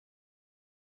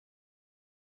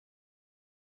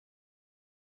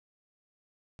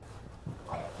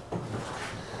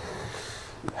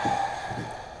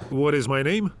What is my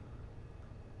name?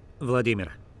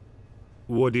 Vladimir.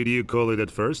 What did you call it at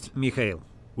first? Mikhail.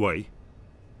 Why?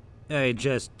 I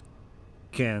just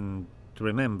can't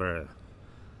remember.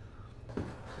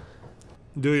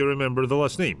 Do you remember the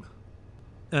last name?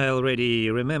 I already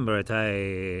remember it.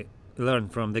 I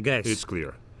learned from the guys. It's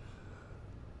clear.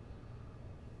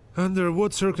 Under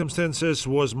what circumstances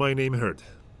was my name heard?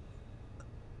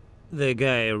 The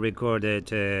guy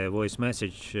recorded a voice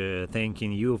message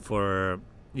thanking you for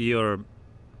your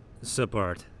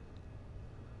support.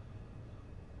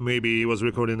 Maybe he was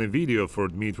recording a video for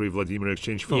Dmitry Vladimir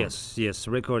exchange phone. Yes,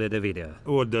 recorded a video.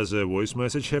 What does a voice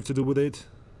message have to do with it?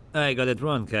 I got it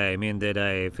wrong. I mean that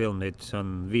I filmed it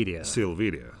on video. Still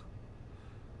video.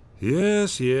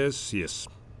 Yes.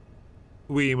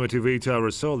 We motivate our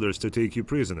soldiers to take you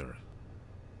prisoner.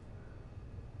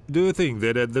 Do you think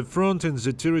that at the front in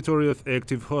the territory of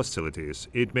active hostilities,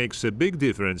 it makes a big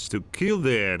difference to kill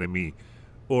the enemy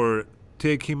or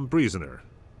take him prisoner?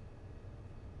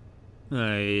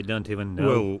 I don't even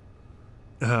know.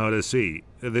 Well, how to say,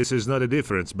 this is not a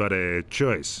difference but a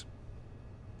choice.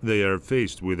 They are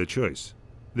faced with a choice.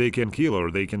 They can kill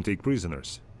or they can take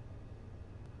prisoners.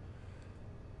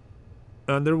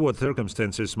 Under what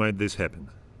circumstances might this happen?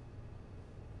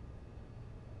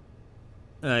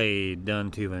 I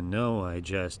don't even know. I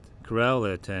just crawl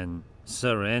it and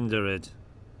surrender it.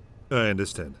 I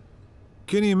understand.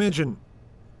 Can you imagine?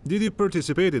 Did you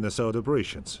participate in assault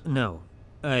operations? No.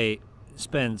 I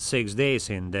spent 6 days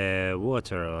in the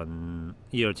water on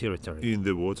your territory. In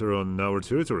the water on our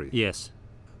territory? Yes.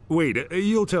 Wait,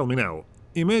 you'll tell me now.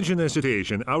 Imagine a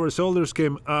situation. Our soldiers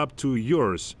came up to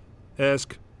yours,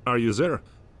 ask, "Are you there?"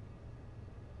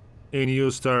 And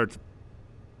you start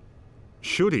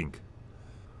shooting.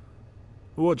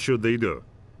 What should they do?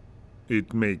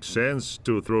 It makes sense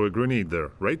to throw a grenade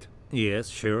there, right? Yes,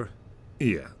 sure.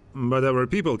 Yeah, but our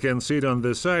people can sit on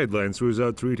the sidelines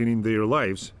without threatening their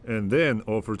lives and then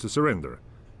offer to surrender.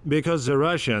 Because the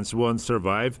Russians won't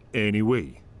survive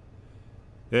anyway.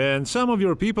 And some of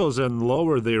your people then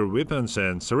lower their weapons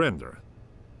and surrender.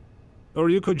 Or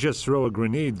you could just throw a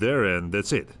grenade there and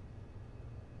that's it.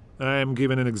 I'm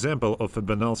giving an example of a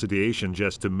banal situation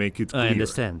just to make it clear. I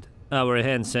understand. Our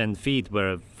hands and feet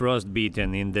were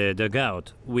frostbitten in the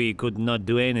dugout. We could not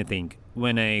do anything.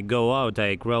 When I go out,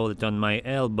 I crawled on my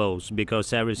elbows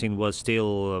because everything was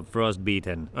still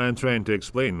frostbitten. I'm trying to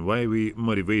explain why we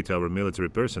motivate our military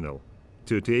personnel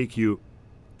to take you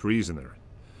prisoner.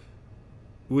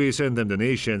 We send them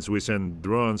donations, we send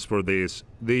drones for this.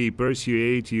 They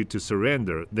persuade you to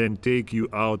surrender, then take you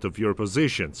out of your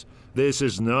positions. This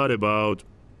is not about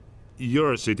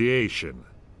your situation,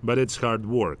 but it's hard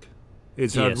work.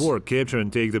 It's hard work, capture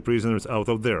and take the prisoners out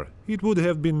of there. It would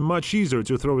have been much easier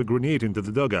to throw a grenade into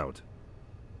the dugout.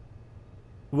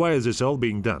 Why is this all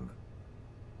being done?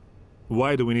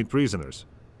 Why do we need prisoners?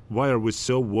 Why are we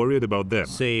so worried about them?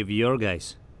 Save your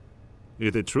guys.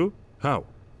 Is it true? How?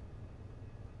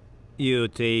 You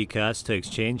take us to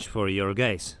exchange for your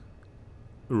guys.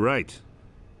 Right.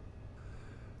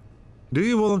 Do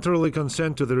you voluntarily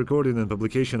consent to the recording and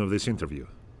publication of this interview?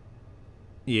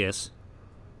 Yes.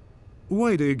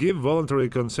 Why do you give voluntary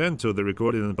consent to the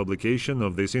recording and publication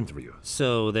of this interview?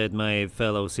 So that my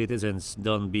fellow citizens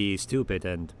don't be stupid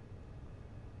and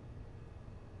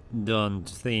don't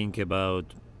think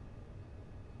about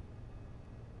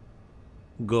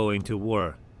going to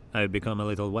war. I've become a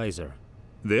little wiser.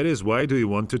 That is why do you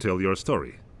want to tell your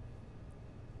story?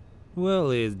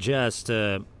 Well, it's just,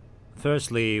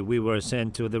 firstly, we were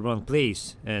sent to the wrong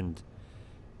place, and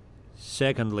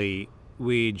secondly,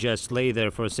 we just lay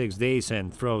there for 6 days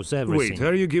and froze everything. Wait,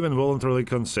 are you given voluntarily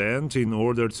consent in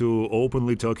order to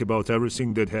openly talk about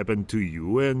everything that happened to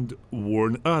you and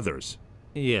warn others?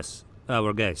 Yes,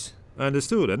 our guys.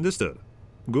 Understood.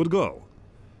 Good goal.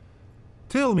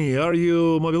 Tell me, are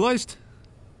you mobilized?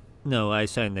 No, I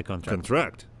signed the contract.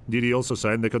 Contract? Did you also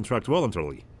sign the contract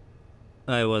voluntarily?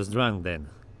 I was drunk then.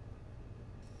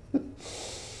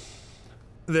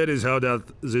 That is how does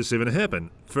this even happen?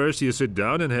 First you sit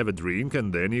down and have a drink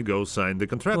and then you go sign the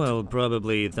contract? Well,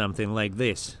 probably something like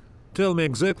this. Tell me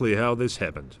exactly how this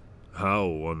happened. How?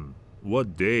 On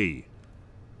what day?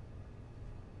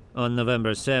 On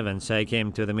November 7th, I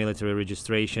came to the military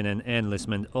registration and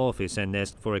enlistment office and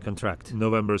asked for a contract.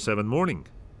 November 7 morning?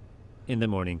 In the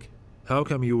morning. How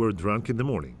come you were drunk in the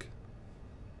morning?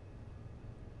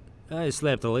 I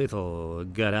slept a little,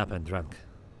 got up and drank.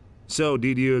 So,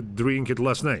 did you drink it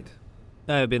last night?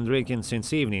 I've been drinking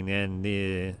since evening and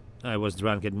I was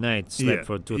drunk at night, slept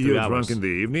for 2-3 you hours. drunk in the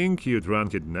evening, you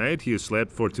drunk at night, you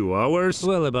slept for 2 hours.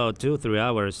 Well, about 2-3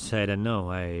 hours, I don't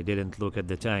know. I didn't look at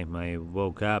the time. I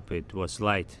woke up, it was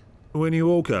light. When you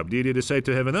woke up, did you decide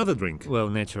to have another drink? Well,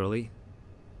 naturally.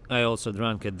 I also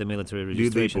drank at the military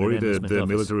Did they registration pour and it at enlistment the office.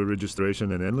 military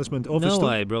registration and enlistment office No, too?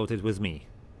 I brought it with me.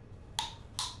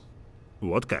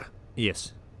 Vodka?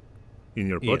 Yes. In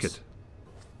your Yes.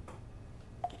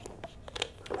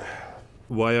 pocket?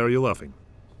 Why are you laughing?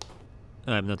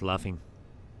 I'm not laughing.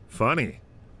 Funny.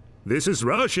 This is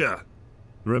Russia!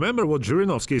 Remember what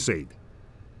Zhirinovsky said?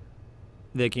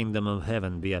 The kingdom of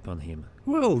heaven be upon him.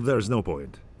 Well, there's no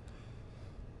point.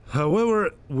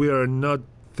 However, we are not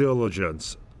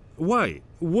theologians. Why?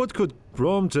 What could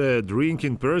prompt a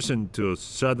drinking person to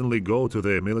suddenly go to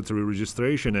the military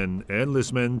registration and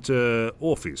enlistment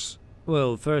office?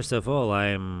 Well, first of all,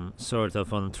 I'm sort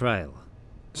of on trial.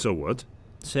 So what?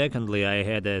 Secondly, I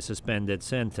had a suspended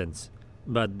sentence,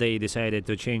 but they decided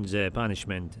to change the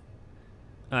punishment.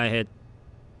 I had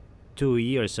 2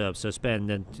 years of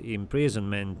suspended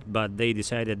imprisonment, but they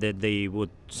decided that they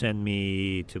would send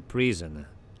me to prison.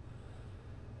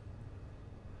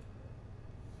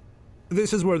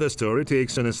 This is where the story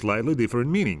takes on a slightly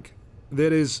different meaning.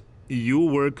 That is, you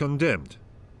were condemned.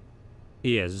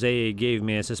 Yes, they gave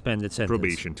me a suspended sentence.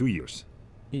 Probation, 2 years.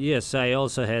 Yes, I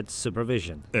also had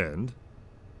supervision. And?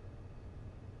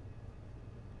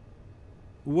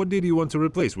 What did you want to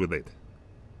replace with it?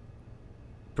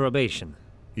 Probation.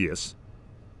 Yes.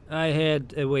 I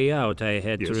had a way out. I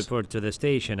had to Yes. report to the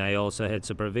station. I also had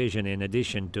supervision in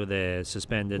addition to the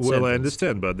suspended Well, sentence. I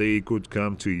understand, but they could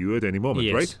come to you at any moment,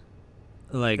 Yes. right?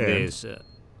 Like And? this.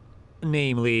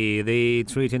 Namely, they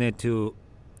threatened it to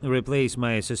replace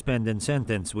my suspended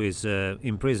sentence with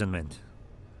imprisonment.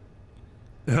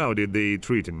 How did they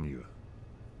threaten you?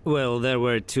 Well, there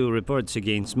were 2 reports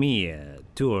against me,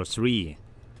 2 or 3.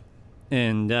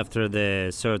 And after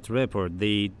the third report,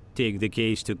 they take the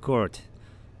case to court.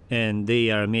 And they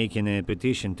are making a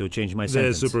petition to change my The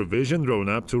sentence. supervision drawn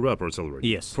up 2 reports already.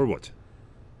 Yes. For what?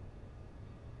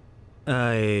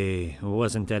 I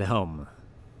wasn't at home.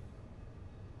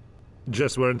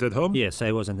 Just weren't at home? Yes,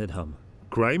 I wasn't at home.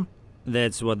 Crime?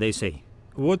 That's what they say.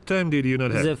 What time did you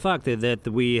not have? The fact is that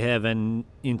we have an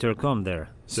intercom there.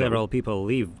 So? Several people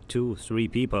leave, 2-3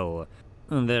 people.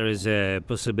 And there is a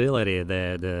possibility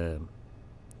that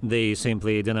they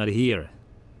simply do not hear.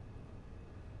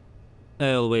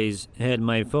 I always had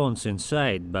my phones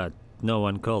inside, but no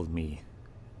one called me.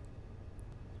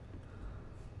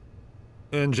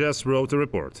 And just wrote a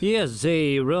report. Yes,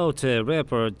 they wrote a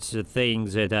report saying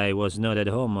that I was not at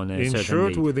home on a In certain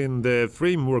short, date. within the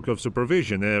framework of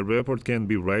supervision, a report can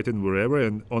be written wherever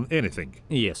and on anything.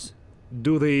 Yes.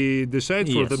 Do they decide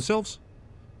for Yes. themselves?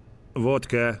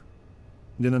 Vodka,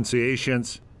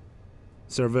 denunciations,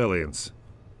 surveillance.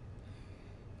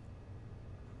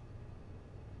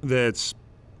 That's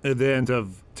at the end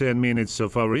of 10 minutes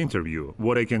of our interview,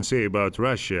 what I can say about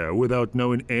Russia without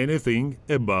knowing anything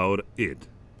about it.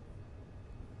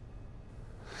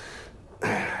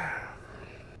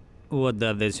 What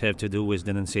does this have to do with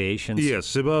denunciations?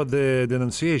 Yes, about the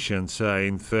denunciations, I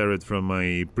infer it from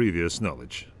my previous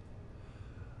knowledge.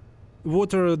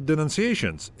 What are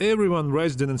denunciations? Everyone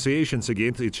writes denunciations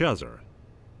against each other.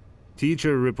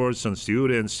 Teacher reports on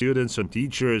students, students on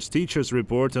teachers, teachers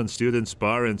report on students'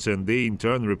 parents, and they in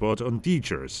turn report on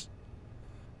teachers.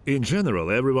 In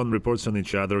general, everyone reports on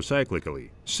each other cyclically.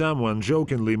 Someone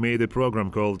jokingly made a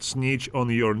program called Snitch on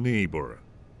Your Neighbor.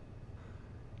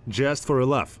 Just for a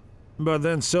laugh. But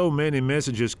then so many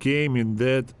messages came in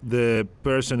that the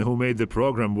person who made the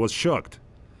program was shocked.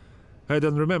 I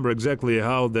don't remember exactly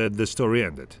how the story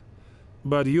ended.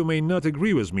 But you may not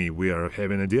agree with me, we are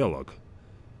having a dialogue.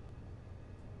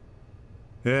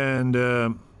 And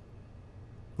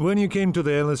when you came to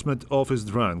the enlistment office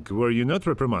drunk, were you not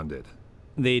reprimanded?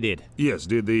 They did. Yes,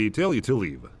 did they tell you to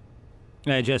leave?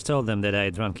 I just told them that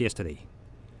I drank yesterday.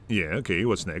 Yeah, okay,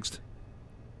 what's next?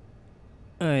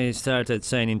 I started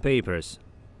signing papers.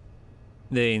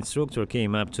 The instructor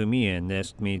came up to me and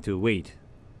asked me to wait.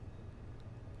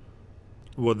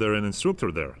 Was there an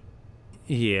instructor there?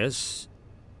 Yes.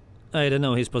 I don't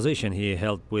know his position. He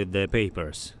helped with the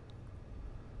papers.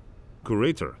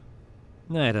 Curator?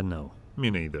 I don't know.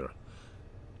 Me neither.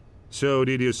 So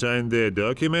did you sign the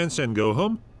documents and go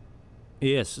home?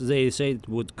 Yes, they said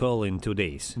would call in 2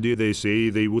 days. Did they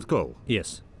say they would call?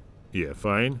 Yes. Yeah,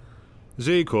 fine.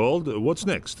 They called, what's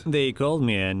next? They called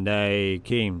me and I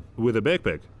came. With a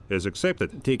backpack, as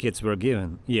accepted. Tickets were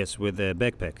given. Yes, with a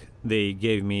backpack. They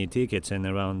gave me tickets and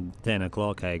around 10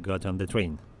 o'clock I got on the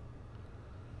train.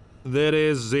 That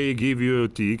is, they give you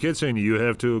tickets and you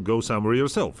have to go somewhere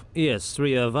yourself. Yes,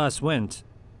 3 of us went.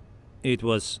 It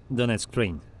was Donetsk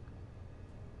train.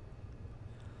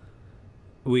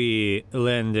 We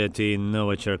landed in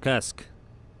Novocherkassk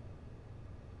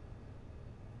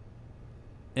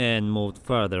and moved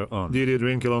further on. Did you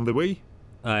drink along the way?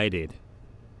 I did.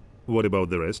 What about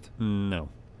the rest? No.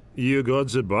 You got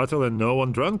the bottle and no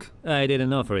one drank? I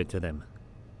didn't offer it to them.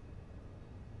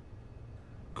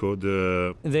 Could,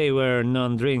 They were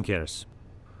non-drinkers.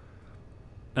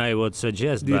 I would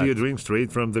suggest Did but you drink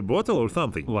straight from the bottle or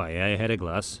something? Why, I had a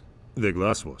glass. The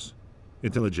glass was.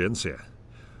 Intelligentsia.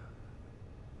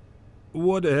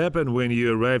 What happened when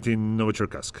you arrived in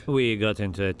Novocherkassk? We got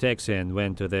into a taxi and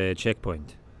went to the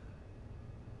checkpoint.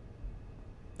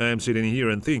 I'm sitting here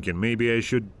and thinking maybe I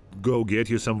should go get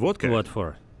you some vodka. What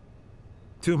for?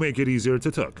 To make it easier to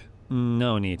talk.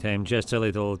 No need, I'm just a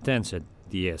little tensed,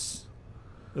 yes.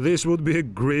 This would be a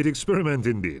great experiment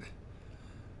indeed.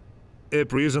 A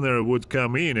prisoner would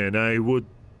come in and I would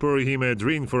pour him a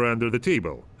drink for under the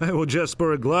table. I would just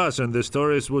pour a glass and the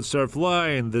stories would start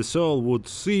flying, the soul would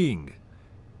sing.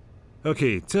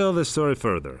 Okay, tell the story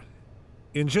further.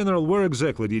 In general, where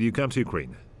exactly did you come to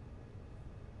Ukraine?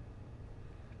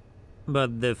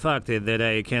 But the fact is that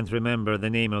I can't remember the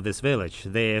name of this village.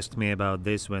 They asked me about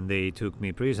this when they took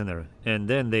me prisoner. And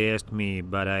then they asked me,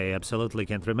 but I absolutely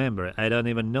can't remember. I don't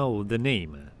even know the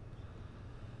name.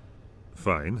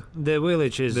 Fine. The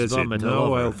village is That's it. vomit all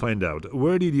Now over. I'll find out.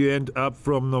 Where did you end up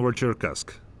from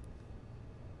Novocherkassk?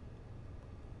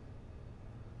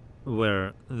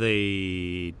 Where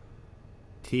they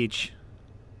teach.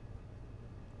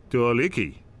 To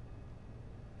Oliki.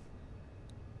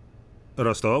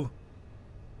 Rostov?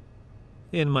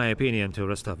 In my opinion, to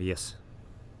Rostov, yes.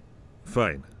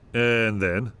 Fine. And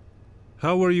then?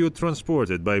 How were you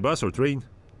transported? By bus or train?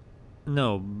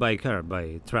 No, by car,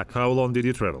 by truck. How long did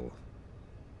you travel?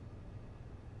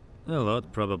 A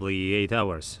lot, probably 8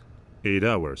 hours. 8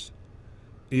 hours.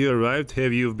 You arrived,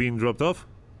 have you been dropped off?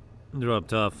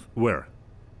 Dropped off. Where?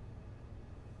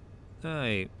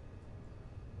 I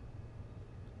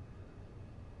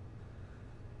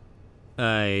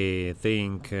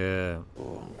think...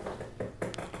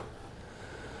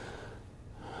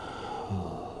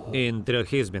 in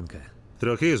Tryokhizbenka.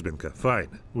 Tryokhizbenka,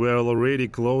 fine. We're already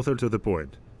closer to the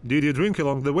point. Did you drink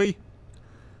along the way?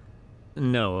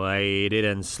 No, I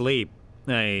didn't sleep.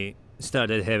 I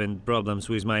started having problems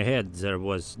with my head. There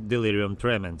was delirium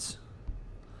tremens.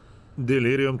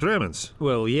 Delirium tremens?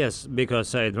 Well, yes,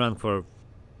 because I drank for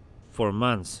 4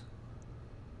 months.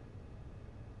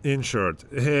 In short,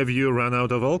 have you run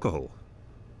out of alcohol?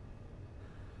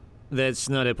 That's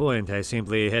not a point. I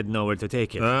simply had nowhere to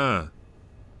take it. Ah,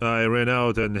 I ran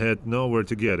out and had nowhere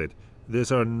to get it.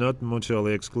 These are not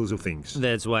mutually exclusive things.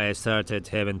 That's why I started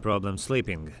having problems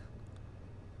sleeping.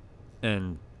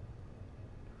 And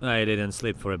I didn't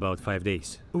sleep for about 5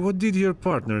 days. What did your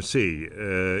partner say?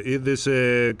 Is this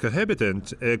a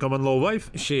cohabitant, a common law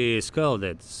wife? She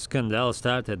scolded. Scandal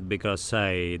started because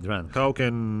I drank. How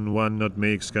can one not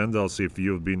make scandals if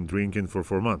you've been drinking for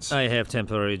 4 months? I have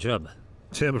temporary job.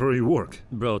 Temporary work.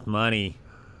 Brought money.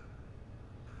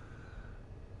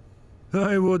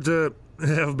 I would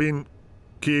have been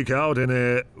kicked out in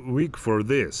a week for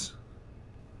this.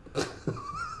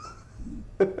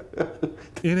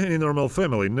 In any normal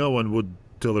family, no one would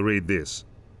tolerate this.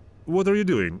 What are you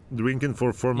doing? Drinking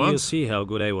for 4 months? You see how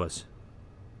good I was.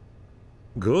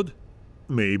 Good?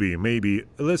 Maybe.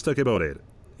 Let's talk about it.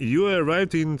 You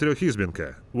arrived in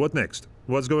Tryokhizbenka. What next?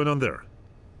 What's going on there?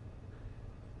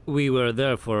 We were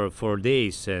there for 4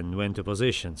 days and went to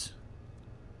positions.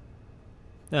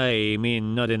 I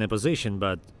mean, not in a position,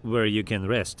 but where you can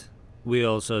rest. We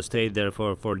also stayed there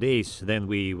for 4 days, then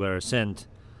we were sent...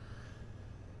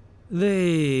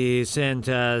 They sent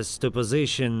us to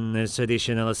position as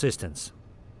additional assistants.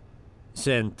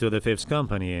 Sent to the 5th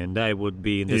company, and I would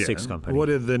be in the 6th company. What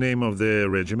is the name of the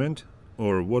regiment?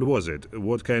 Or what was it?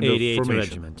 What kind of 88 formation?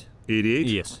 regiment. 88?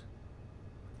 Yes.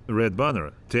 Red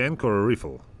banner, tank or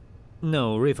rifle?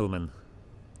 No, rifleman.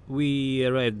 We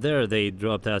arrived there, they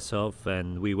dropped us off,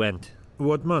 and we went.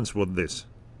 What months was this?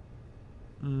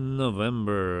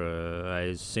 November,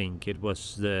 I think it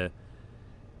was the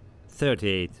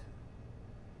 38th.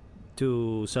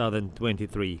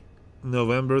 2023.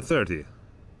 November 30.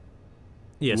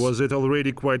 Yes. Was it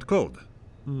already quite cold?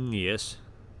 Yes.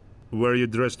 Were you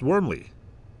dressed warmly?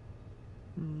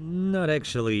 Not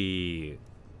actually.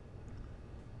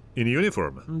 In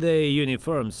uniform? The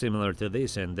uniform similar to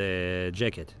this and the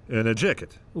jacket. And a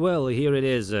jacket? Well, here it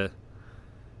is.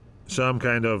 Some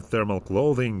kind of thermal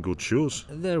clothing, good shoes?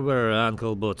 There were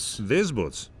ankle boots. These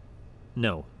boots?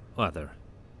 No. other.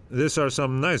 These are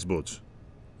some nice boots.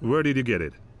 Where did you get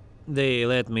it? They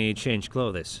let me change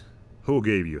clothes. Who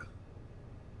gave you?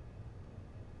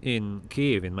 In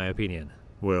Kiev, in my opinion.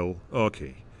 Well,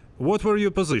 okay. What were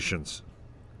your positions?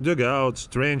 Dugouts,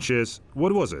 trenches,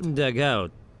 what was it?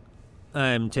 Dugout.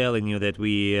 I'm telling you that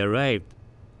we arrived.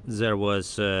 There was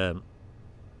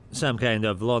some kind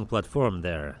of long platform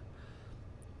there.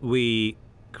 We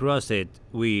crossed it.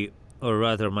 Or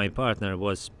rather my partner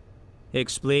was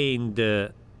explained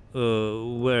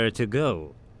where to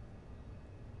go.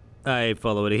 I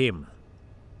followed him.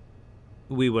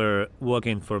 We were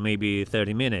walking for maybe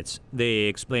 30 minutes. They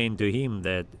explained to him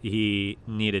that he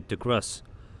needed to cross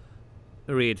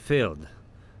Reed Field.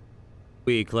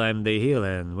 We climbed the hill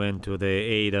and went to the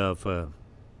aid of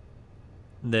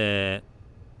the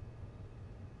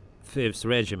 5th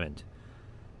Regiment.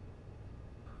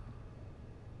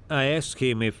 I asked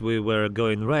him if we were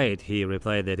going right. He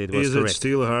replied that it was correct. Is it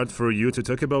still hard for you to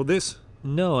talk about this?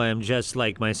 No, I'm just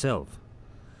like myself.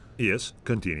 Yes,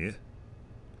 continue.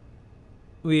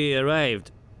 We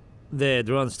arrived. The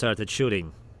drone started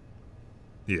shooting.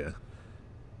 Yeah.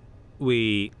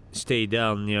 We stayed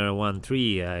down near one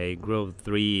tree. I grew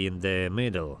 3 in the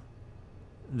middle.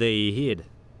 They hid.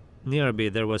 Nearby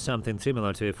there was something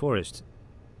similar to a forest.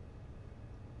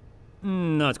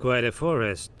 Not quite a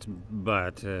forest,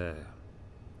 but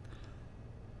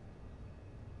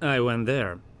I went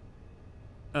there.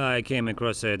 I came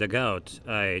across a dugout.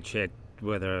 I checked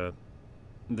whether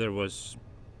there was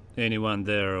anyone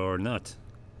there or not.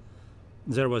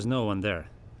 There was no one there.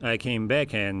 I came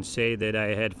back and said that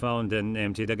I had found an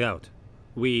empty dugout.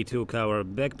 We took our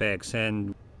backpacks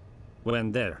and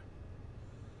went there.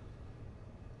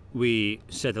 We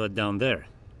settled down there.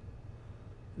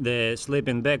 The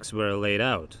sleeping bags were laid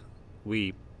out.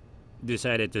 We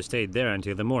decided to stay there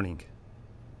until the morning.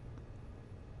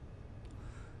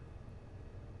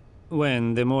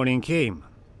 When the morning came,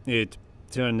 it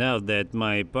turned out that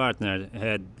my partner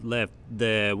had left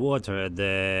the water at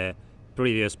the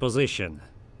previous position.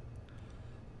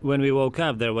 When we woke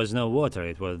up, there was no water.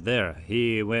 It was there.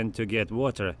 He went to get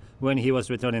water. When he was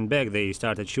returning back, they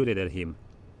started shooting at him.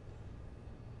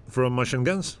 From machine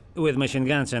guns? With machine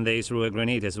guns, and they threw a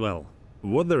grenade as well.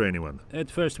 Was there anyone?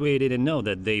 At first we didn't know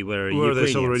that they were Well, Ukrainians.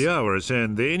 that's already ours,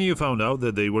 and then you found out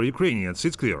that they were Ukrainians.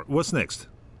 It's clear. What's next?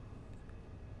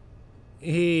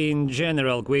 He, in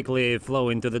general, quickly flew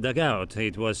into the dugout.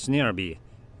 It was nearby.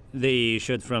 They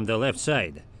shot from the left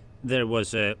side. There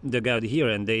was a dugout here,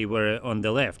 and they were on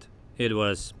the left. It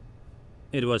was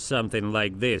something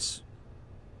like this.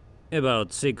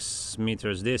 About 6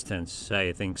 meters distance,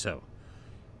 I think so.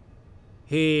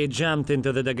 He jumped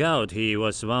into the dugout. He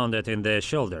was wounded in the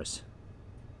shoulders.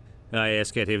 I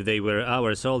asked if they were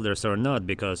our soldiers or not,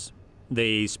 because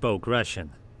they spoke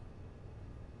Russian.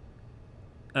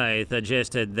 I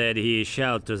suggested that he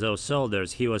shout to those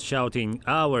soldiers. He was shouting,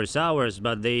 "Ours, ours,"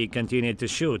 but they continued to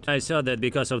shoot. I saw that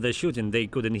because of the shooting they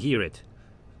couldn't hear it.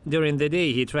 During the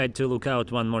day he tried to look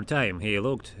out one more time. He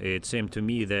looked. It seemed to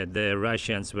me that the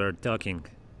Russians were talking.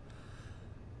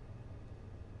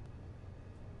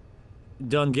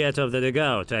 "Don't get off the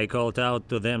dugout," I called out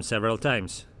to them several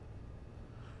times.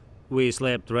 We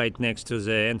slept right next to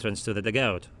the entrance to the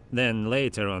dugout. Then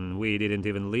later on we didn't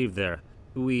even live there.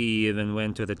 We even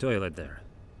went to the toilet there.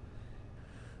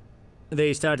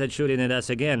 They started shooting at us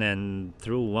again and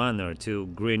threw 1 or 2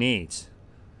 grenades.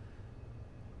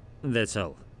 That's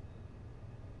all.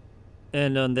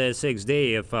 And on the 6th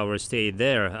day of our stay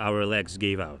there, our legs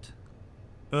gave out.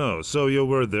 Oh, so you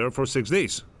were there for 6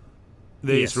 days?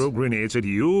 They Yes. threw grenades at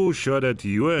you, shot at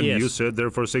you, and Yes. you sat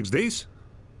there for 6 days?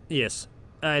 Yes.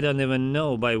 I don't even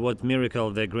know by what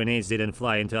miracle the grenades didn't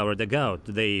fly into our dugout.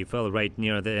 They fell right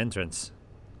near the entrance.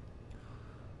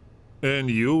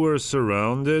 And you were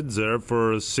surrounded there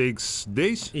for 6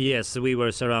 days? Yes, we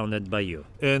were surrounded by you.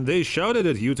 And they shouted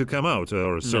at you to come out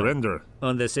or surrender?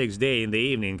 On the 6th day in the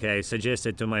evening, I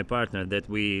suggested to my partner that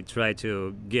we try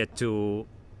to get to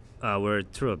our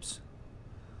troops.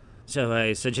 So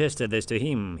I suggested this to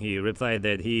him. He replied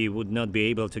that he would not be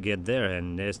able to get there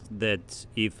and asked that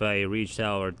if I reached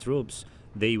our troops,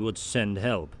 they would send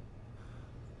help.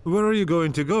 Where are you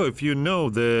going to go if you know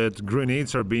that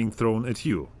grenades are being thrown at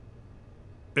you?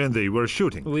 And they were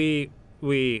shooting.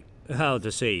 How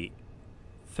to say?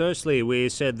 Firstly, we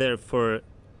sat there for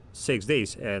 6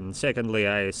 days, and secondly,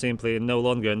 I simply no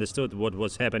longer understood what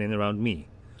was happening around me.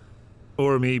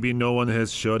 Or maybe no one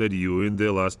has shot at you in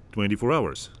the last 24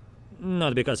 hours.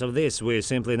 Not because of this, we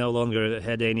simply no longer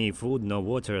had any food, no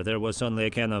water. There was only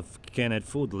a can of canned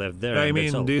food left there. I and that's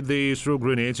mean, all. did they throw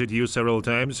grenades at you several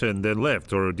times and then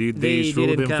left, or did They they throw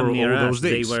didn't them come for near all us. those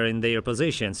days? They were in their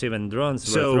positions. Even drones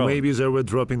were So thrown. maybe they were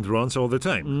dropping drones all the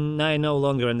time. I no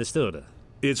longer understood.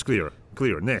 It's clear.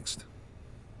 Clear. Next.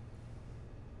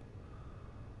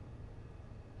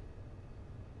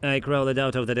 I crawled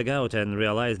out of the dugout and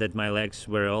realized that my legs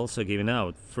were also giving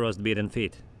out, frostbitten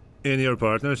feet. And your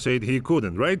partner said he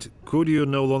couldn't, right? Could you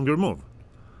no longer move?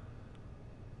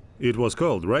 It was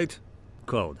cold, right?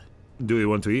 Cold. Do you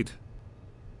want to eat?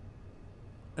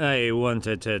 I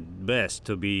wanted at best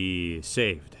to be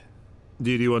saved.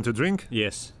 Did you want to drink?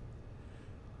 Yes.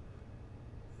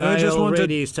 I just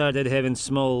already started having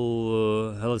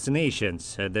small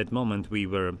hallucinations. At that moment we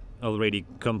were already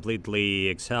completely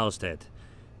exhausted.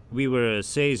 We were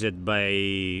seized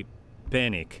by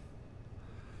panic.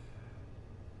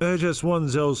 I just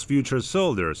want those future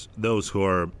soldiers, those who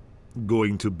are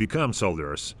going to become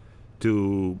soldiers,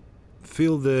 to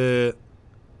feel the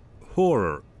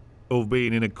horror of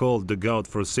being in a cold dugout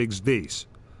for 6 days.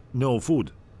 No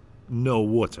food, no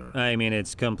water. I mean,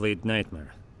 it's complete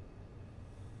nightmare.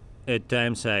 At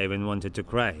times I even wanted to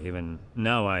cry. Even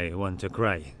now I want to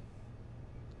cry.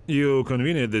 You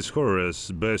convened this horror as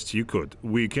best you could.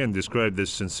 We can describe these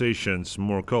sensations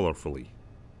more colorfully.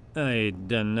 I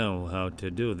don't know how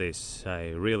to do this.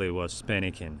 I really was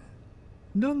panicking.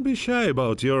 Don't be shy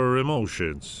about your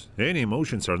emotions. Any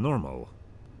emotions are normal.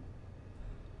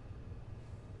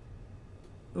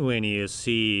 When you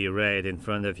see right in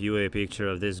front of you a picture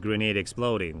of this grenade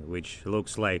exploding, which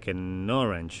looks like an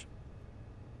orange,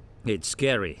 it's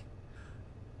scary.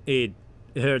 It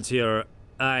hurts your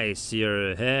eyes,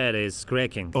 your head is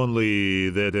cracking. Only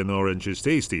that an orange is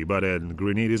tasty, but a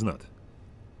grenade is not.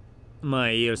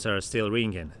 My ears are still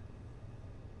ringing.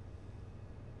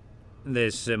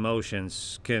 These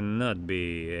emotions cannot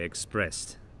be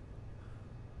expressed.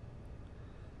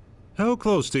 How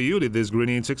close to you did these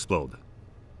grenades explode?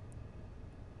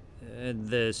 At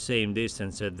the same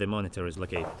distance that the monitor is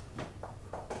located.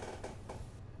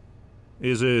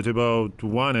 Is it about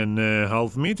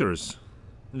 1.5 meters?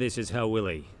 This is how we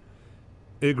lay.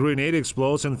 A grenade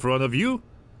explodes in front of you?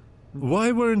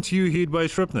 Why weren't you hit by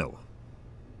shrapnel?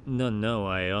 No,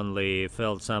 I only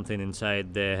felt something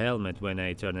inside the helmet when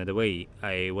I turned it away.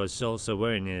 I was also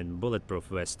wearing a bulletproof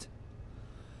vest.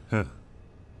 Huh.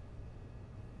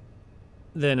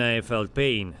 Then I felt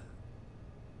pain.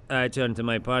 I turned to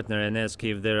my partner and asked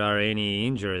if there are any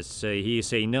injuries. He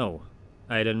said no.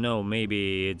 I don't know,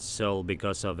 maybe it's all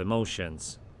because of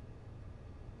emotions.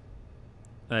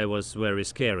 I was very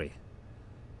scary.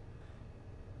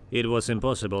 It was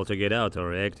impossible to get out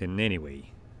or act in any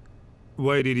way.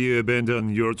 Why did you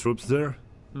abandon your troops there?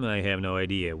 I have no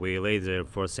idea. We lay there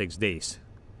for 6 days.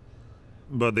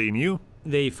 But they knew?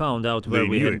 They found out where They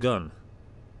we knew had it. gone.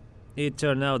 It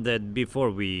turned out that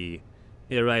before we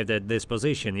arrived at this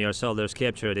position, your soldiers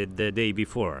captured it the day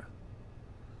before.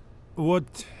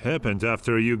 What happened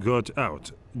after you got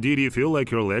out? Did you feel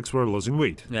like your legs were losing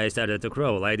weight? I started to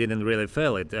crawl. I didn't really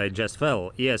feel it. I just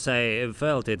fell. Yes, I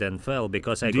felt it and fell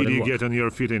because I Did couldn't you walk. get on your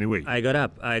feet anyway? I got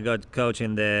up. I got caught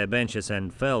in the benches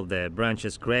and fell. The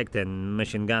branches cracked and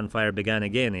machine gun fire began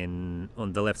again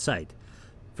on the left side.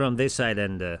 From this side,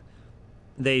 and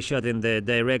they shot in the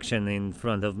direction in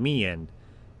front of me and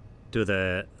to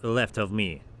the left of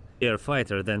me. Your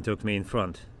fighter then took me in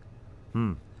front.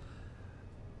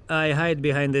 I hide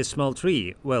behind this small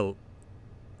tree. Well,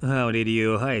 how did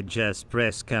you hide? Just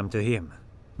press come to him.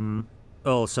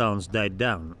 All sounds died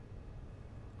down.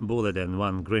 Bullet and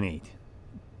 1 grenade.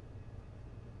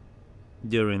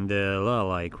 During the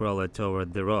lull, I crawled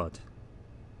toward the road.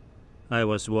 I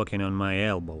was walking on my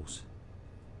elbows.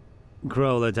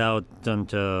 Crawled out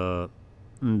onto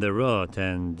the road,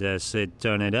 and as it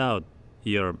turned out,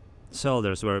 your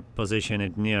soldiers were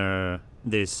positioned near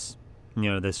this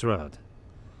road.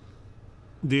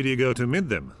 Did you go to meet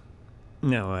them?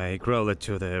 No, I crawled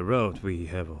to the road. We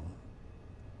have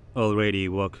already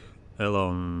walked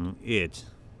along it.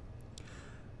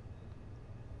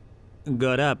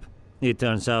 Got up. It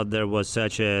turns out there was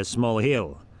such a small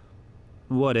hill.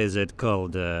 What is it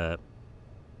called? Yeah,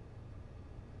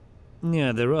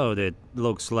 the road. It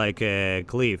looks like a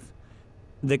cliff.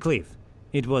 The cliff.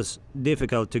 It was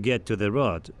difficult to get to the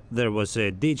road. There was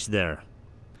a ditch there.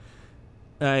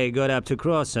 I got up to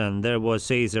cross, and there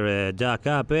was either a dug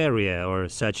up area or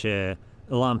such a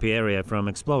lumpy area from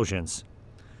explosions.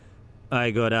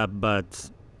 I got up, but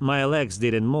my legs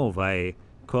didn't move. I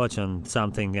caught on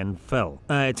something and fell.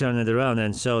 I turned around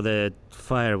and saw that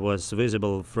fire was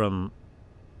visible from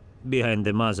behind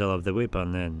the muzzle of the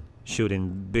weapon, and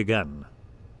shooting began.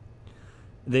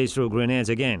 They threw grenades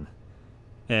again,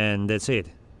 and that's it.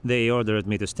 They ordered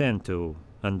me to stand to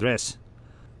undress.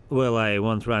 Well, I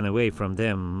won't run away from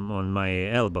them on my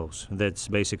elbows. That's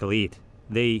basically it.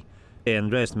 They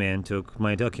undressed me and took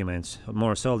my documents.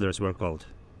 More soldiers were called.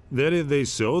 That is, they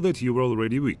saw that you were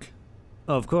already weak.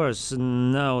 Of course,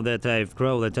 now that I've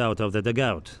crawled out of the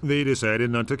dugout. They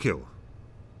decided not to kill.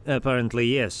 Apparently,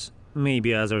 yes.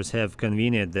 Maybe others have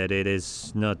convened that it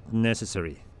is not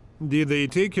necessary. Did they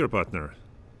take your partner?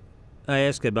 I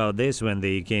asked about this when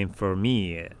they came for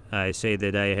me. I said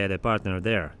that I had a partner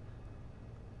there.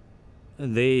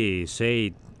 They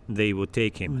said they would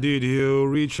take him. Did you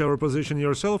reach our position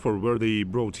yourself, or were they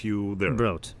brought you there?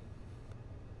 Brought.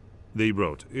 They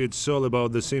brought. It's all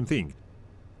about the same thing.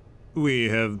 We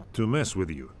have to mess with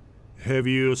you. Have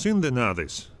you seen the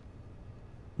Nazis?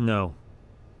 No.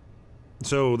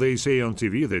 So they say on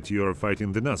TV that you're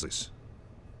fighting the Nazis.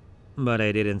 But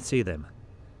I didn't see them.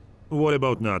 What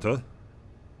about NATO?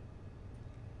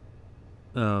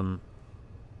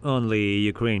 Only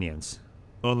Ukrainians.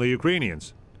 Only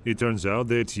Ukrainians. It turns out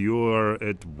that you are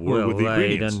at war with the Well, I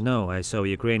Ukrainians. don't know. I saw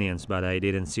Ukrainians, but I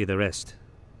didn't see the rest.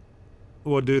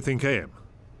 What do you think I am?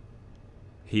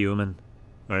 Human?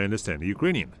 I understand.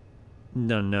 Ukrainian.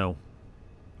 Don't know.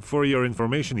 For your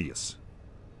information, yes.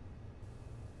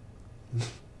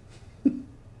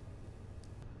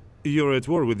 You're at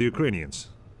war with the Ukrainians.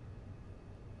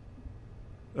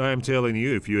 I'm telling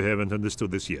you if you haven't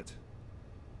understood this yet.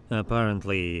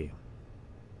 Apparently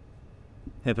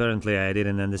I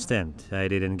didn't understand. I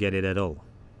didn't get it at all.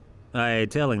 I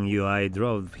telling you, I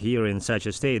drove here in such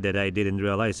a state that I didn't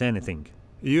realize anything.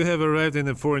 You have arrived in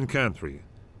a foreign country,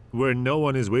 where no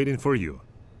one is waiting for you.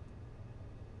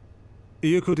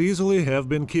 You could easily have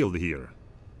been killed here.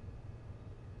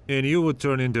 And you would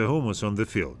turn into humus on the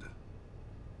field.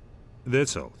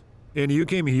 That's all. And you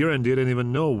came here and didn't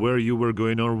even know where you were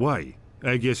going or why.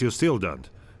 I guess you still don't.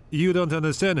 You don't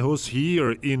understand who's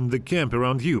here in the camp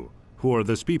around you. Who are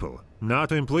those people?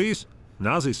 NATO employees?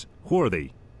 Nazis? Who are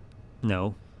they?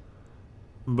 No.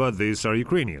 But these are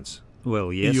Ukrainians.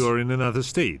 Well, yes. You're in another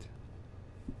state.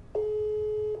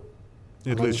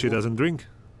 At least she doesn't drink.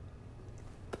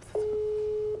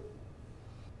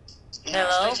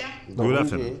 Hello? Good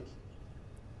afternoon.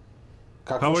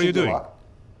 How are you doing?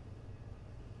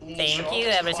 Thank you,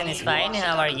 everything is fine.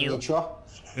 How are you?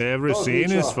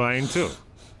 Everything is fine too.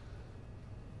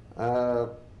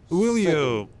 Will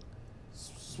you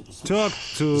talk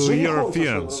to your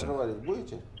fiancé?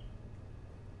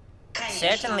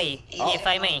 Certainly, if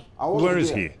I may. Where is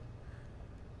he?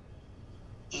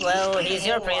 Well, he's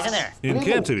your prisoner. In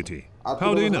captivity.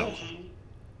 How do you know?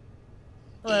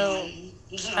 Well,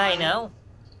 I know.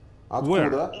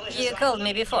 Where? You called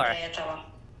me before.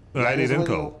 I didn't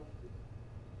call.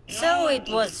 So it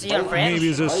was your friend?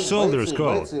 Maybe the soldiers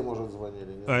called.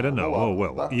 I don't know. Oh,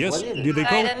 well. Yes? Did they I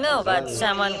call? don't know, but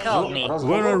someone called me.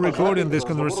 We're recording this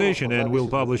conversation and we'll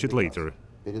publish it later.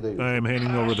 I am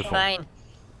handing over the phone. Fine.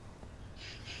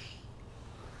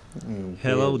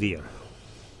 Hello, dear.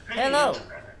 Hello.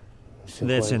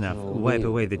 That's enough. Wipe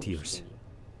away the tears.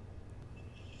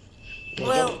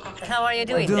 Well, how are you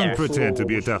doing Don't there? pretend to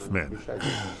be a tough man.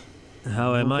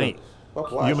 How am I?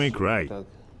 You may cry.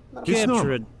 It's normal.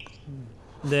 Captured.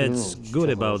 That's good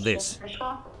about this.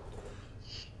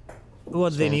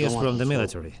 What's the news from the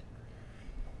military?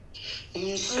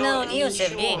 No news,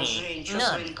 Evgeny.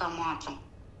 None.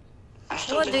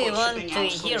 What do you want to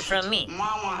hear from me?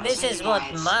 This is what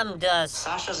Mom does.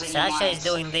 Sasha is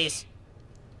doing this.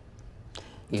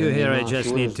 To her, I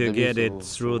just need to get it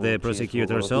through the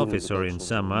prosecutor's office or in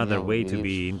some other way to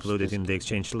be included in the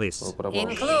exchange list.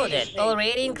 Included.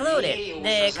 Already included.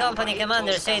 The company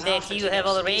commander said that you have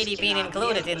already been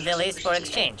included in the list for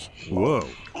exchange. Whoa.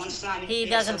 He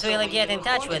doesn't really get in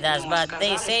touch with us, but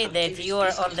they say that you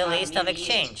are on the list of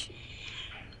exchange.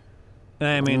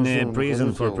 I'm in a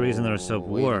prison for prisoners of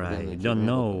war. I don't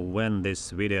know when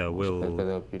this video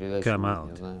will come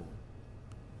out.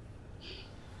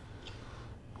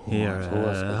 Here,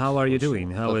 how are you doing?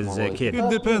 How is the kid?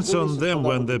 It depends on them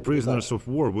when the prisoners of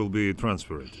war will be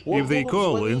transferred. If they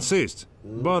call, insist,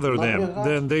 bother them,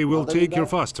 then they will take you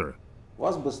faster.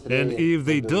 And if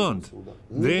they don't,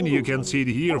 then you can sit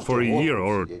here for a year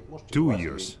or 2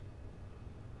 years.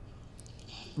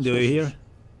 Do you hear?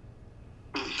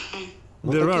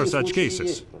 There are such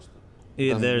cases.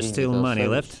 Is there still money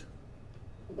left?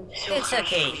 It's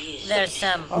okay. There's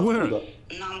some... Where?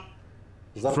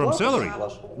 From salary?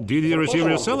 Did you receive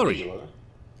your salary?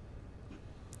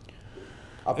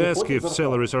 Ask if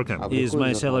salaries are coming. Is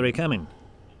my salary coming?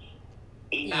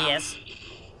 Yes.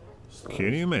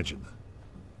 Can you imagine?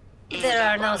 There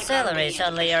are no salaries,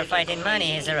 only your fighting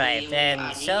money has arrived,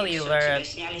 and so you were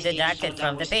deducted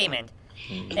from the payment.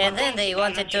 And then they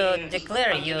wanted to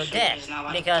declare you dead,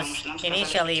 because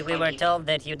initially we were told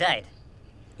that you died.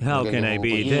 How can I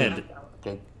be dead?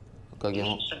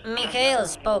 Mikhail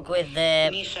spoke with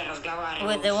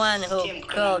the one who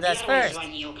called us first,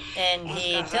 and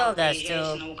he told us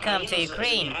to come to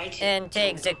Ukraine and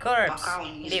take the corpse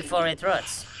before it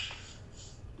rots.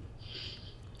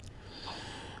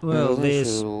 Well,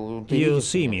 this... You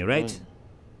see me, right?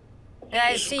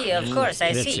 I see, of course,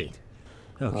 I That's see. it.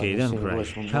 Okay, don't cry.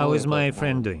 How is my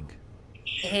friend doing?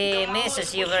 He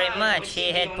misses you very much.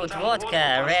 He had put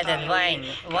vodka, red and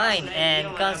wine,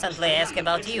 and constantly asked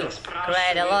about you.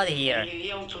 Cried a lot here.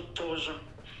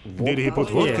 Did he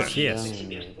put vodka? Yes.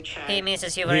 He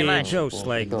misses you very He much. jokes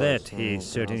like that.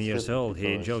 He's 13 years old.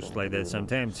 He jokes like that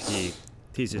sometimes. He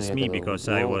teases me because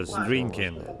I was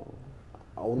drinking.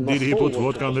 Did he put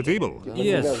vodka on the table?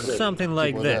 Yes, something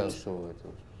like that.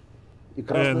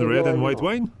 And red and white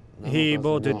wine? He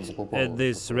bought it at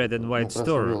this red and white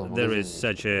store. There is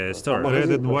such a store. Red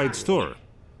and white store.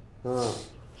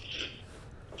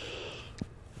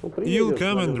 You'll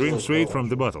come and drink straight from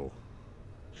the bottle.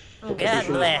 God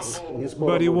bless.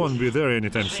 But he won't be there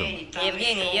anytime soon.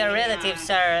 Evgeny, your relatives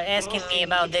are asking me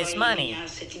about this money.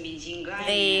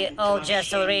 They all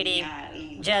just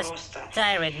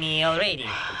tired me already.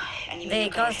 They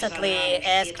constantly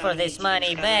ask for this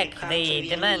money back, they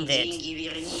demand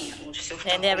it.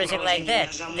 And everything like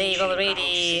that. They've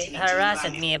already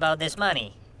harassed me about this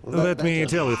money. Let me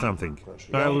tell you something.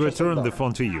 I'll return the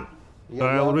phone to you.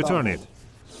 I'll return it.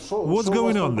 What's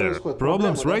going on there?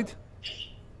 Problems, right?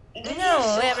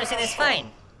 No, everything is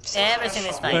fine. Everything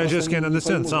is I fine. just can't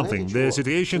understand something. The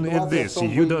situation is this.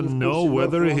 You don't know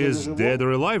whether he's dead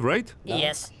or alive, right?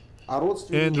 Yes.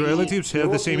 And relatives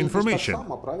have the same information.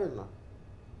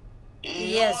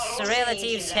 Yes,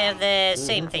 relatives have the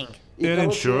same thing. And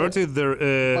in short, is there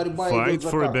a fight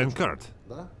for a bank card?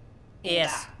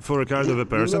 Yes. For a card of a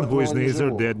person who is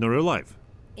neither dead nor alive.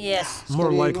 Yes.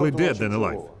 More likely dead than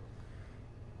alive.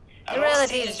 The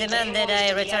relatives demand that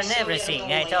I return everything.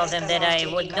 I told them that I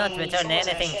would not return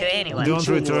anything to anyone. Don't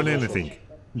return anything.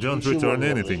 Don't return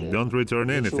anything. Don't return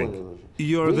anything.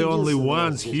 You're the only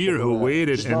ones here who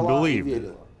waited and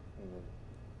believed.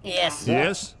 Yes.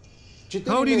 Yes?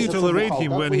 How did you tolerate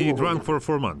him when he drank for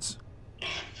 4 months?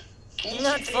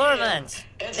 Not 4 months.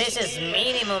 This is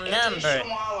minimum number.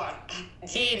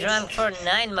 He drank for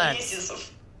 9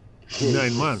 months.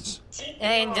 9 months.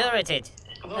 I endured it.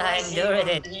 I endured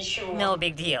it. No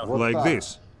big deal. Like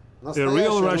this. A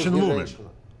real Russian woman.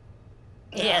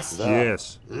 Yes.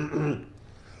 Yes.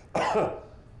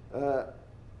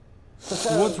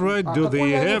 What right do they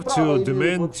have to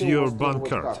demand your bank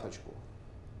card?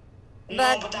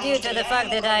 But due to the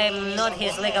fact that I am not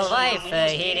his legal wife,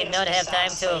 he did not have time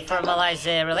to formalize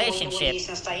the relationship.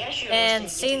 And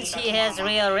since he has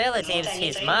real relatives,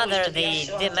 his mother, they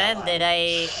demand that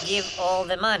I give all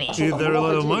the money. Is there a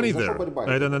lot of money there?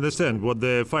 I don't understand what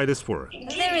the fight is for.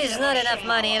 There is not enough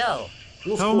money at all.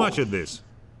 How much is this?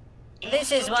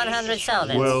 This is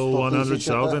 100,000. Well,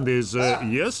 100,000 is,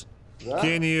 yes?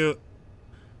 Can you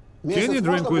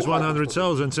drink with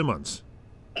 100,000 a month?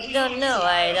 Don't know,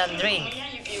 I don't drink.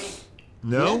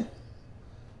 No?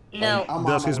 No,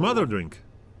 Does his mother drink?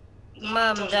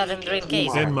 Mom doesn't drink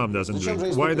either. And mom doesn't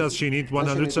drink. Why does she need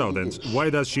 100,000? Why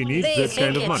does she need They that think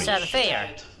kind of it's money? unfair.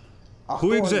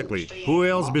 Who exactly? Who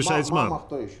else besides mom?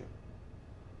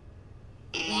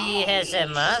 He has a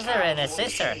mother and a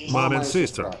sister. Mom and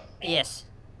sister. Yes,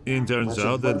 It turns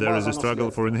out that there is a struggle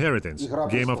for inheritance.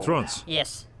 Game of Thrones.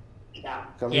 yes.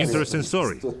 Interesting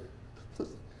story.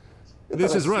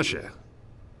 This is Russia.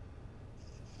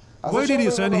 Why did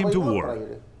you send him to war?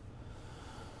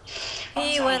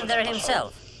 He went there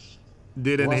himself.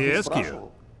 Didn't he ask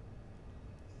you?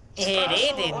 He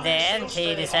did. In the end,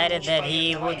 he decided that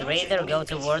he would rather go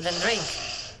to war than drink.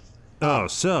 Oh,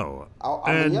 so.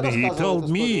 And he told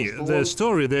me the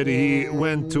story that he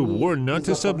went to war not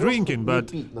to stop drinking,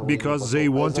 but because they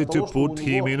wanted to put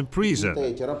him in prison.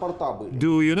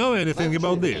 Do you know anything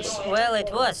about this? Well,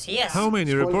 it was, yes. How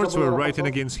many reports were written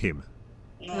against him?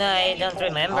 I don't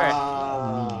remember.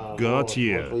 Got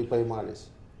you.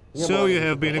 So you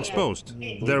have been exposed.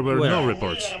 There were no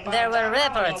reports. There were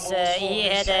reports. He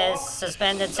had a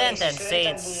suspended sentence.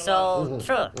 It's all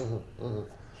true.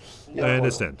 I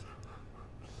understand.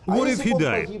 What if he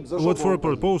died? What for a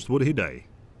purpose would he die?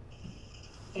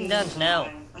 Don't know.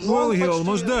 Well, he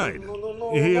almost died.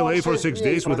 He lay for 6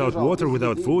 days without water,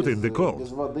 without food, in the cold.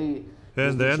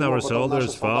 And then our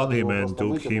soldiers found him and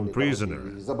took him prisoner.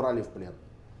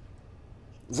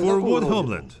 For what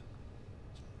homeland?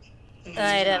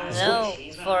 I don't know.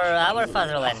 For our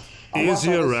fatherland. Is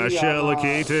your Russia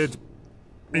located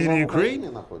in Ukraine?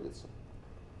 I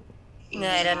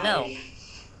don't know.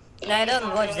 I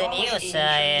don't watch the news,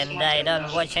 and I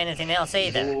don't watch anything else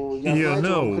either. You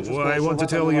know, I want to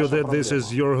tell you that this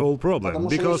is your whole problem,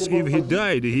 because if he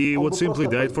died, he would simply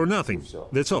die for nothing.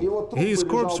 That's all. His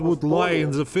corpse would lie in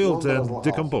the field and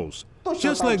decompose,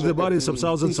 just like the bodies of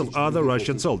thousands of other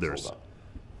Russian soldiers.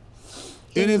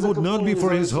 And it would not be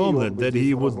for his homeland that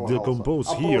he would decompose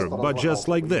here, but just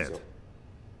like that.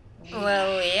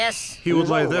 Well, yes. He would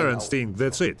lie there and stink,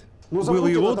 that's it. Will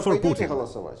you vote for Putin?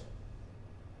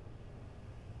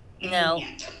 No.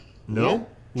 No?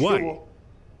 Why?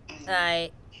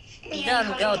 I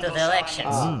don't go to the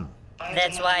elections.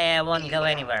 That's why I won't go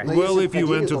anywhere. Well, if you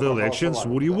went to the elections,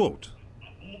 would you vote?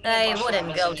 I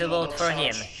wouldn't go to vote for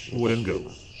him. Wouldn't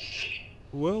go.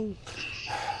 Well,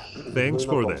 thanks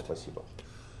for that.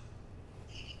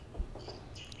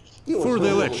 For the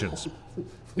elections.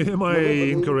 Am I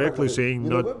incorrectly saying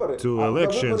not to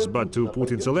elections, but to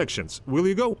Putin's elections? Will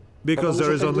you go? Because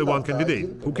there is only one candidate.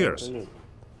 Who cares?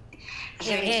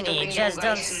 Evgeny, just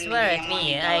don't swear at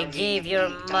me. I gave your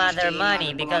mother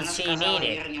money because she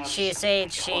needed. She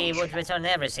said she would return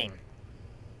everything.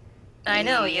 I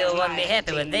know you won't be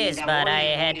happy with this, but I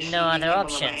had no other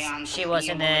options. She was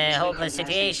in a hopeless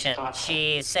situation.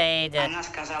 She said...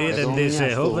 Isn't this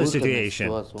a hopeless situation?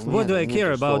 What do I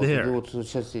care about her?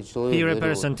 Here a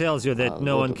person tells you that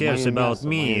no one cares about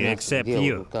me except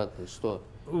you.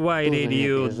 Why did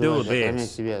you do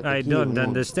this? I don't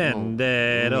understand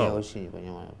that at all.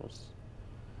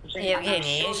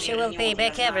 Evgeny, she will pay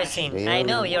back everything. I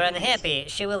know you're unhappy.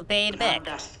 She will pay it back.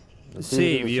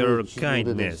 Save your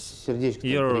kindness,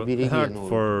 your heart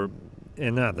for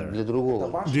another.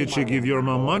 Did she give your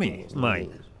mom money?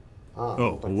 Mine.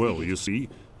 Oh, well, you see.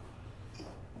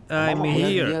 I'm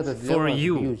here for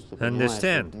you,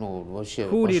 understand?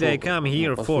 Who did I come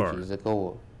here for?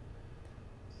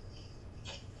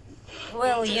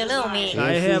 Well, you know me.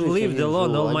 I have lived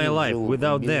alone all my life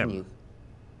without them.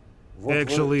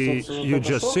 Actually, you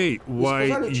just say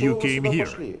why you came here.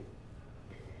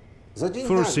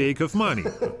 For sake of money,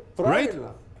 right?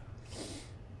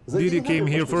 Did you came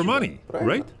here for money,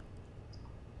 right?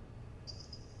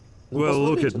 Well,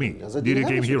 look at me. Did you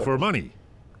came here for money?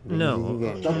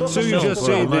 No. So you just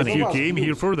say that you came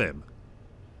here for them.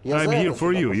 I'm here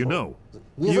for you, you know.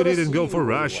 You didn't go for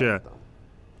Russia.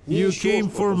 You came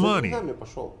for money.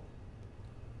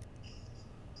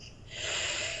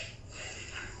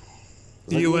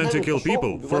 You went to kill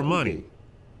people for money.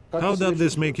 How does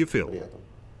this make you feel?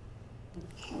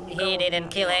 He didn't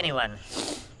kill anyone.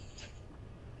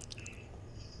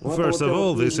 First of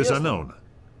all, this is unknown.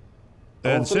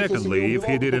 And secondly, if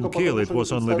he didn't kill, it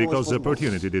was only because the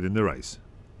opportunity didn't arise.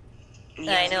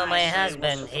 I know my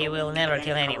husband. He will never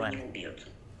kill anyone.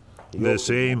 The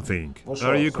same thing.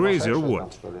 Are you crazy or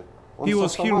what? He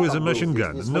was here with a machine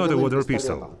gun, not a water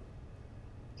pistol.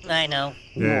 I know.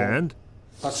 And?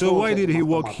 So why did he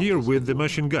walk here with the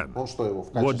machine gun?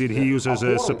 What did he use as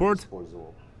a support?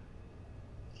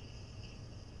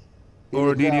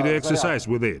 Or did he exercise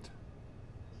with it?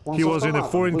 He was in a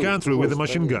foreign country with a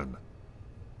machine gun.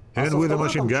 And with a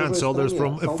machine gun, soldiers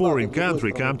from a foreign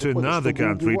country come to another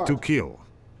country to kill.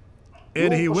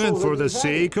 And he went for the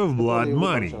sake of blood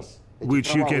money,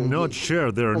 which you cannot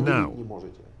share there now.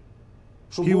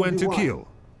 He went to kill.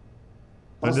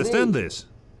 Understand this?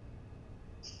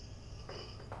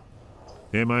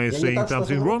 Am I saying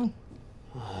something wrong?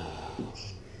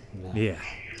 Yeah.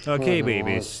 Okay,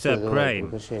 baby, stop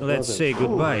crying. Let's say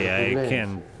goodbye. I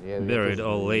can bear it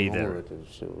all later.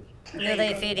 Do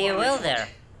they feed you well there?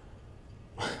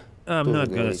 I'm not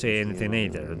gonna say anything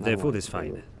either. The food is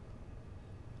fine.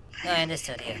 I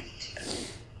understood you.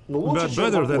 But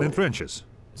better than in trenches.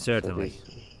 Certainly.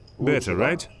 Better,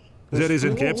 right? That is,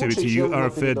 in captivity you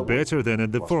are fed better than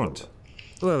at the front.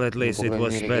 Well, at least it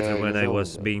was better when I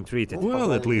was being treated.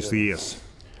 Well, at least yes.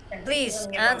 Please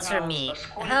answer me.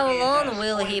 How long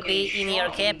will he be in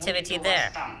your captivity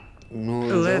there?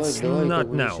 Let's not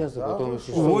now.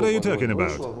 What are you talking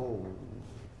about?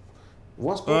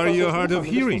 Are you hard of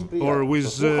hearing or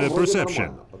with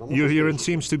perception? Your hearing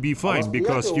seems to be fine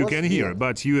because you can hear,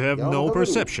 but you have no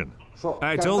perception.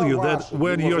 I told you that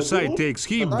when your side takes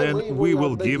him, then we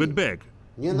will give it back,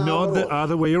 not the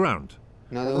other way around.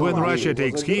 When Russia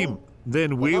takes him,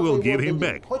 then we will give him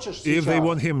back. If they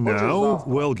want him now,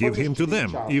 we'll give him to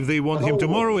them. If they want him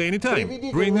tomorrow, anytime.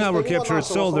 Bring our captured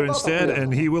soldier instead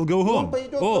and he will go home.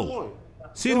 All.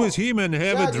 Sit with him and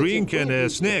have a drink and a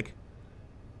snack.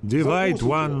 Divide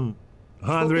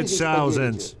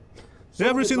 100,000.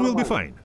 Everything will be fine.